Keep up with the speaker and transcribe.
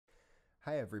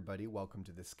Hi everybody, welcome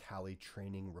to this CALI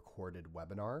training recorded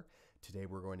webinar. Today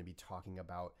we're going to be talking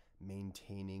about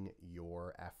maintaining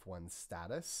your F-1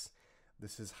 status.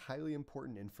 This is highly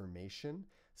important information,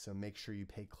 so make sure you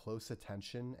pay close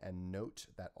attention and note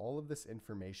that all of this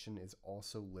information is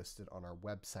also listed on our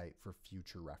website for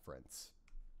future reference.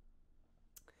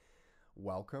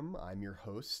 Welcome, I'm your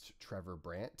host, Trevor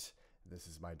Brandt. This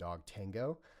is my dog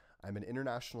Tango. I'm an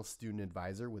international student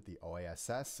advisor with the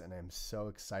OISS, and I'm so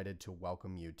excited to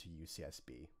welcome you to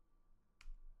UCSB.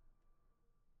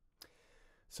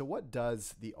 So what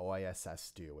does the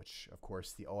OISS do? Which, of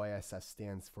course, the OISS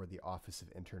stands for the Office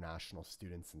of International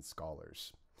Students and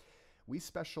Scholars. We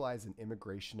specialize in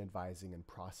immigration advising and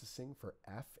processing for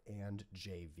F and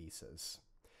J visas.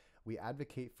 We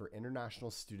advocate for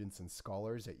international students and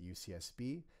scholars at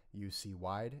UCSB,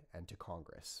 UC-wide, and to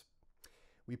Congress.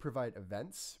 We provide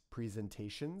events,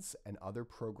 presentations, and other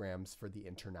programs for the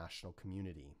international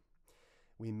community.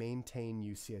 We maintain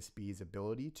UCSB's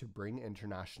ability to bring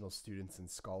international students and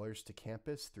scholars to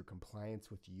campus through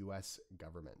compliance with U.S.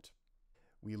 government.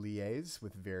 We liaise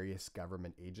with various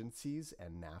government agencies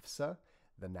and NAFSA,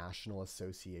 the National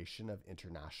Association of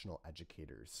International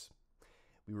Educators.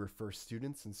 We refer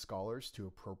students and scholars to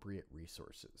appropriate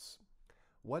resources.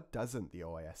 What doesn't the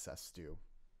OISS do?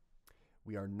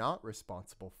 We are not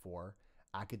responsible for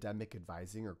academic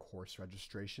advising or course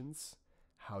registrations,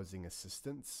 housing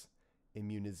assistance,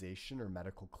 immunization or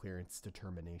medical clearance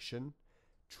determination,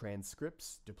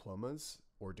 transcripts, diplomas,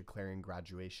 or declaring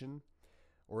graduation,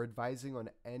 or advising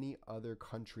on any other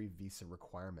country visa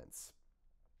requirements.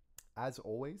 As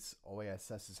always,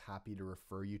 OISS is happy to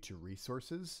refer you to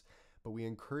resources, but we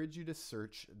encourage you to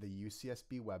search the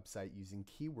UCSB website using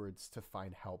keywords to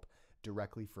find help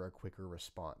directly for a quicker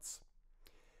response.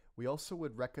 We also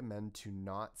would recommend to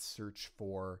not search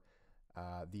for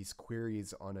these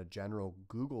queries on a general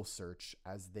Google search,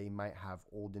 as they might have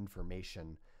old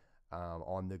information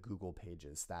on the Google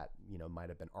pages that might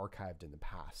have been archived in the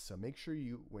past. So make sure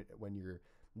you, when you're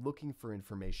looking for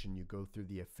information, you go through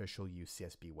the official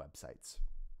UCSB websites.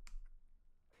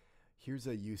 Here's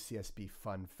a UCSB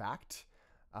fun fact.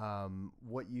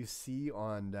 What you see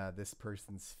on this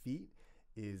person's feet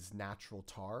is natural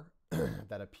tar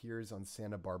that appears on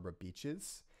Santa Barbara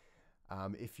beaches.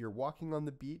 If you're walking on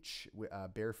the beach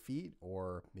bare feet,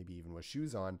 or maybe even with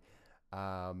shoes on,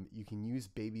 you can use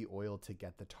baby oil to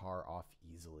get the tar off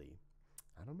easily.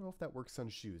 I don't know if that works on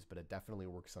shoes, but it definitely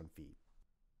works on feet.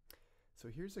 So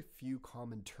here's a few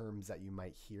common terms that you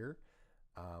might hear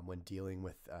when dealing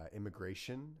with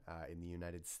immigration in the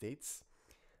United States.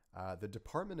 The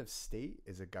Department of State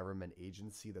is a government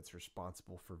agency that's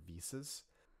responsible for visas.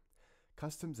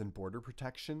 Customs and Border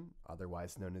Protection,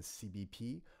 otherwise known as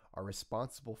CBP, are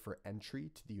responsible for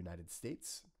entry to the United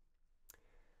States.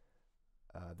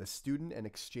 The Student and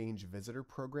Exchange Visitor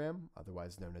Program,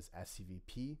 otherwise known as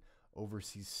SCVP,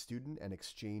 oversees Student and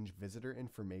Exchange Visitor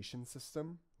Information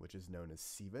System, which is known as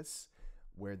SEVIS,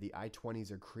 where the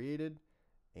I-20s are created,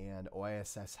 and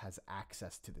OISS has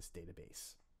access to this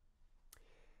database.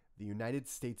 The United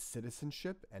States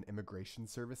Citizenship and Immigration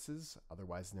Services,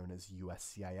 otherwise known as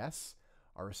USCIS,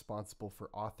 are responsible for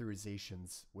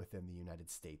authorizations within the United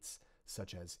States,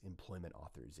 such as employment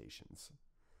authorizations.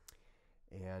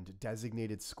 And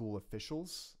Designated School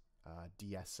Officials,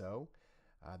 DSO,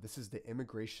 this is the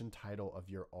immigration title of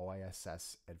your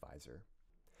OISS advisor.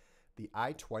 The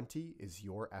I-20 is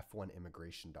your F-1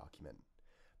 immigration document.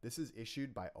 This is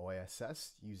issued by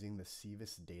OISS using the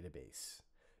SEVIS database.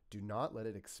 Do not let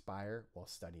it expire while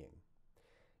studying.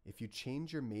 If you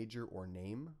change your major or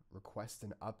name, request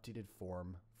an updated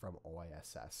form from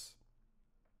OISS.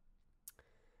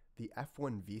 The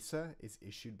F-1 visa is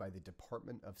issued by the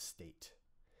Department of State.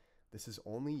 This is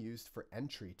only used for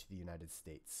entry to the United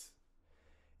States.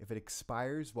 If it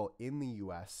expires while in the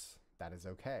US, that is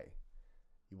okay.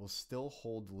 You will still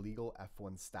hold legal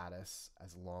F-1 status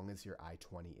as long as your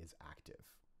I-20 is active.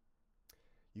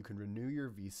 You can renew your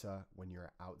visa when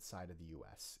you're outside of the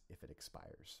US if it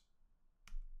expires.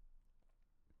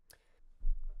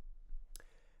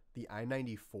 The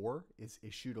I-94 is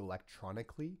issued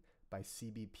electronically by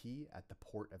CBP at the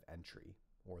port of entry,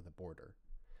 or the border.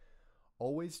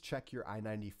 Always check your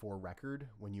I-94 record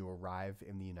when you arrive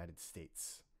in the United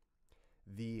States.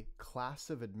 The class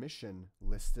of admission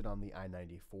listed on the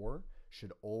I-94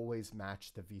 should always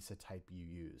match the visa type you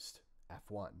used,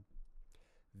 F-1.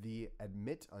 The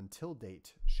admit until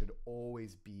date should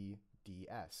always be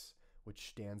DS, which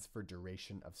stands for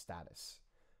duration of status,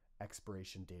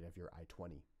 expiration date of your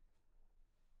I-20.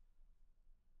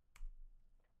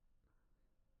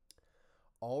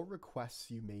 All requests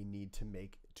you may need to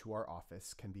make to our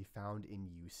office can be found in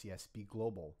UCSB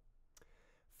Global.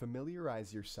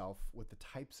 Familiarize yourself with the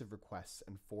types of requests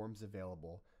and forms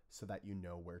available so that you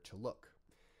know where to look.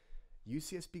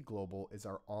 UCSB Global is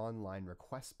our online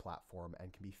request platform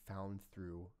and can be found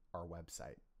through our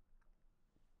website.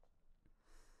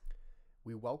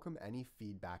 We welcome any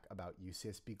feedback about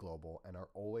UCSB Global and are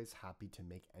always happy to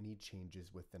make any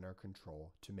changes within our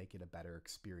control to make it a better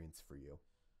experience for you.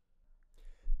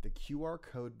 The QR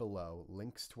code below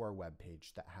links to our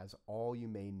webpage that has all you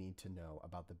may need to know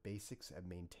about the basics of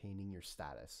maintaining your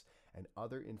status and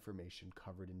other information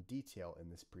covered in detail in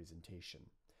this presentation.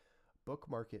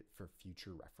 Bookmark it for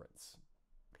future reference.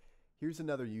 Here's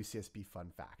another UCSB fun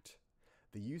fact.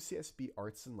 The UCSB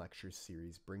Arts and Lectures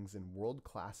series brings in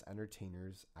world-class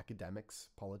entertainers, academics,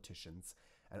 politicians,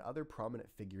 and other prominent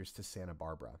figures to Santa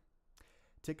Barbara.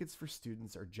 Tickets for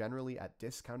students are generally at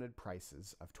discounted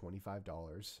prices of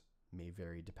 $25, may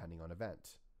vary depending on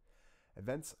event.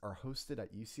 Events are hosted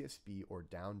at UCSB or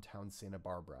downtown Santa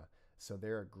Barbara, so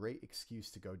they're a great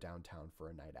excuse to go downtown for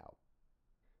a night out.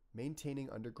 Maintaining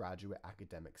undergraduate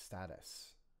academic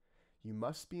status. You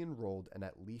must be enrolled in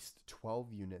at least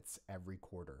 12 units every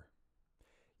quarter.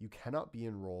 You cannot be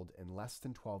enrolled in less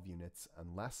than 12 units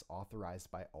unless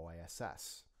authorized by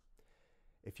OISS.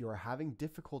 If you are having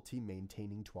difficulty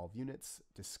maintaining 12 units,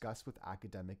 discuss with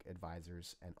academic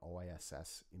advisors and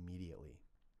OISS immediately.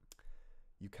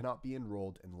 You cannot be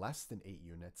enrolled in less than 8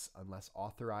 units unless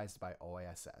authorized by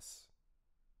OISS.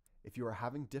 If you are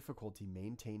having difficulty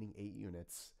maintaining 8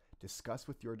 units, discuss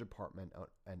with your department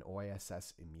and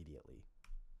OISS immediately.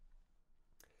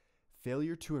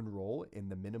 Failure to enroll in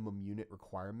the minimum unit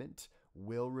requirement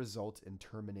will result in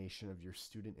termination of your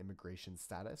student immigration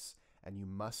status, and you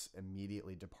must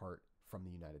immediately depart from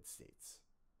the United States.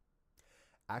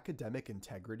 Academic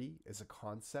integrity is a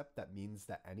concept that means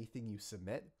that anything you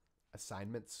submit,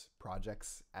 assignments,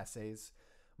 projects, essays,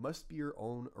 must be your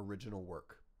own original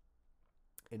work.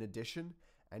 In addition,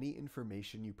 any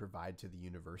information you provide to the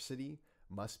university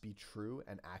must be true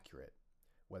and accurate,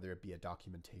 whether it be a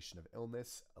documentation of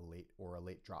illness, a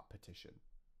late drop petition.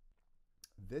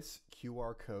 This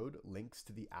QR code links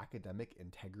to the Academic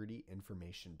Integrity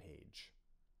Information page.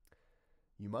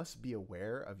 You must be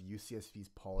aware of UCSB's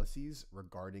policies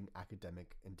regarding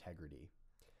academic integrity.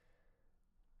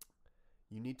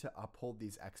 You need to uphold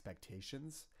these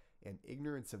expectations, and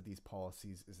ignorance of these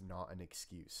policies is not an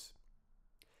excuse.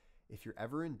 If you're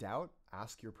ever in doubt,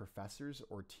 ask your professors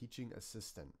or teaching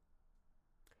assistant.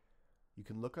 You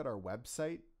can look at our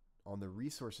website on the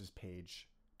resources page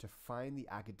to find the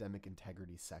academic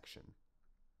integrity section.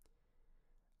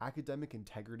 Academic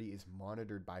integrity is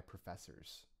monitored by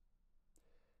professors.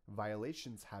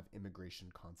 Violations have immigration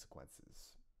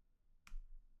consequences.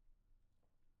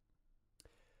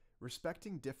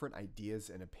 Respecting different ideas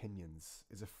and opinions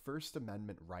is a First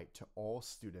Amendment right to all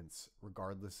students,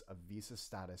 regardless of visa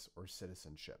status or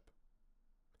citizenship.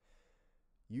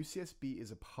 UCSB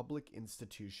is a public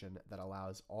institution that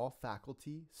allows all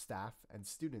faculty, staff, and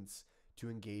students to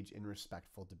engage in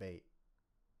respectful debate.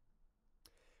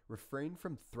 Refrain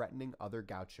from threatening other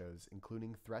gauchos,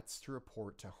 including threats to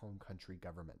report to home country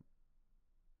government.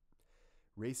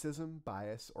 Racism,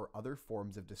 bias, or other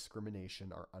forms of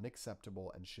discrimination are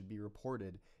unacceptable and should be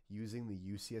reported using the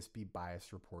UCSB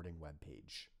Bias Reporting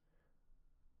webpage.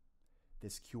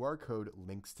 This QR code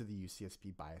links to the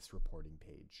UCSB Bias Reporting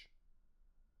page.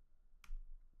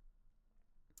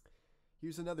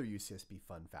 Here's another UCSB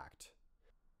fun fact.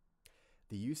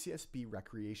 The UCSB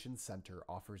Recreation Center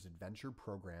offers adventure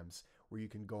programs where you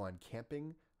can go on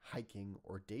camping, hiking,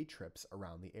 or day trips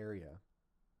around the area.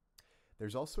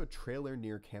 There's also a trailer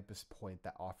near Campus Point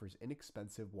that offers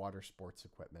inexpensive water sports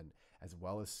equipment as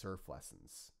well as surf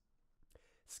lessons.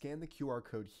 Scan the QR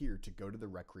code here to go to the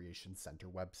Recreation Center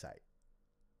website.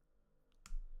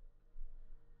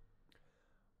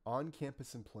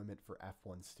 On-campus employment for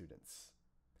F-1 students.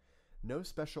 No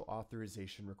special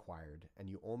authorization required, and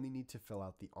you only need to fill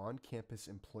out the on-campus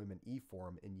employment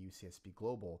e-form in UCSB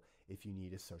Global if you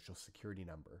need a social security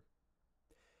number.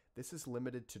 This is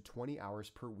limited to 20 hours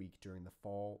per week during the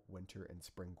fall, winter, and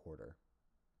spring quarter.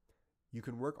 You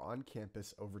can work on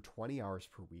campus over 20 hours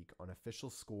per week on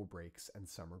official school breaks and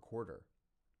summer quarter.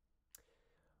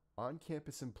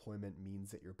 On-campus employment means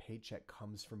that your paycheck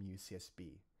comes from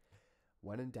UCSB.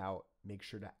 When in doubt, make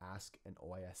sure to ask an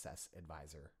OISS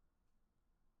advisor.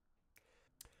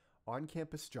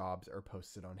 On-campus jobs are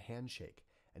posted on Handshake,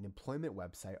 an employment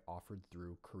website offered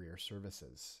through Career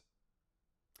Services.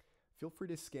 Feel free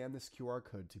to scan this QR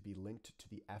code to be linked to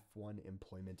the F-1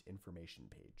 employment information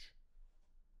page.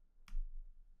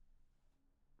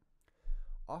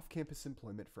 Off-campus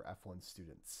employment for F-1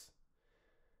 students.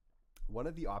 One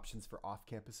of the options for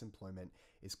off-campus employment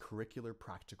is curricular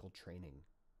practical training.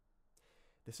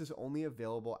 This is only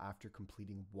available after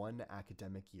completing 1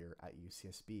 academic year at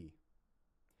UCSB.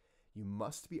 You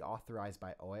must be authorized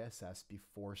by OISS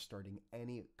before starting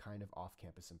any kind of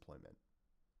off-campus employment.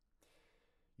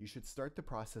 You should start the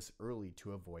process early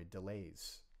to avoid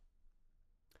delays.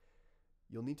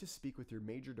 You'll need to speak with your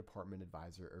major department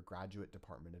advisor or graduate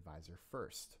department advisor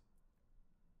first.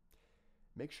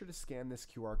 Make sure to scan this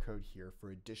QR code here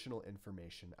for additional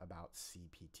information about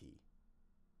CPT.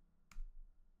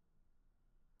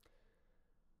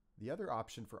 The other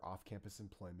option for off-campus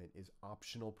employment is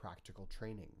optional practical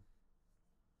training.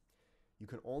 You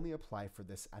can only apply for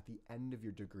this at the end of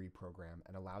your degree program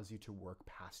and allows you to work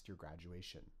past your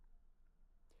graduation.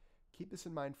 Keep this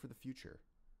in mind for the future.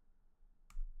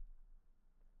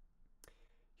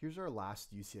 Here's our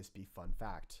last UCSB fun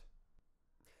fact.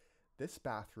 This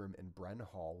bathroom in Bren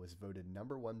Hall was voted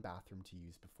 #1 bathroom to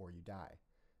use before you die,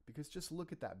 because just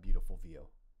look at that beautiful view.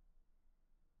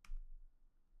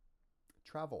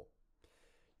 Travel.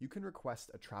 You can request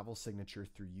a travel signature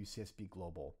through UCSB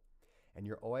Global, and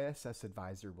your OISS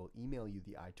advisor will email you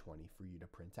the I-20 for you to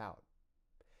print out.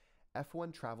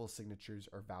 F-1 travel signatures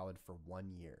are valid for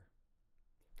 1 year.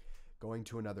 Going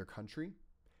to another country?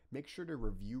 Make sure to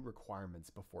review requirements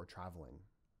before traveling.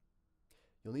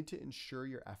 You'll need to ensure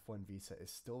your F-1 visa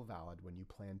is still valid when you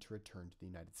plan to return to the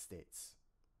United States.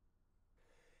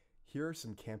 Here are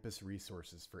some campus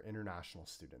resources for international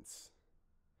students.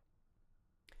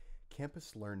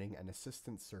 Campus Learning and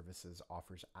Assistance Services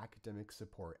offers academic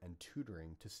support and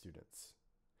tutoring to students.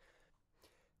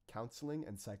 Counseling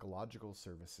and Psychological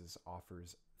Services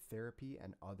offers therapy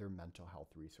and other mental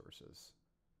health resources.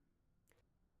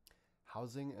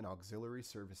 Housing and Auxiliary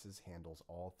Services handles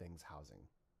all things housing.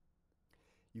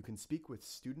 You can speak with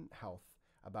Student Health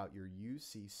about your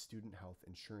UC Student Health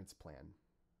Insurance Plan.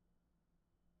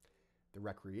 The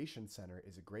Recreation Center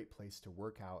is a great place to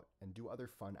work out and do other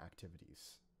fun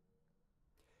activities.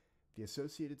 The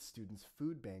Associated Students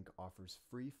Food Bank offers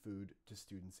free food to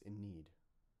students in need.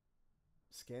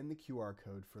 Scan the QR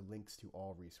code for links to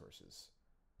all resources.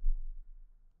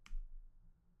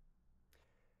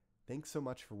 Thanks so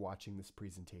much for watching this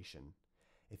presentation.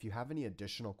 If you have any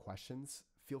additional questions,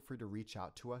 feel free to reach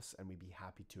out to us and we'd be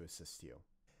happy to assist you.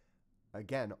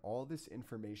 Again, all this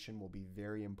information will be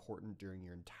very important during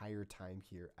your entire time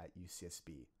here at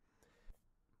UCSB.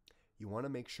 You want to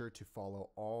make sure to follow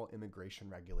all immigration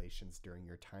regulations during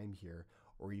your time here,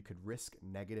 or you could risk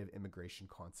negative immigration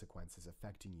consequences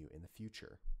affecting you in the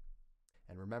future.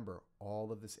 And remember,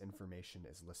 all of this information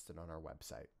is listed on our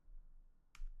website.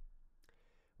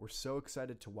 We're so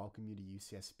excited to welcome you to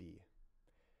UCSB.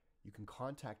 You can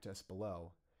contact us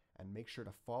below and make sure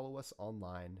to follow us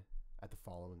online at the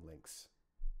following links.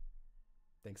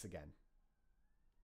 Thanks again.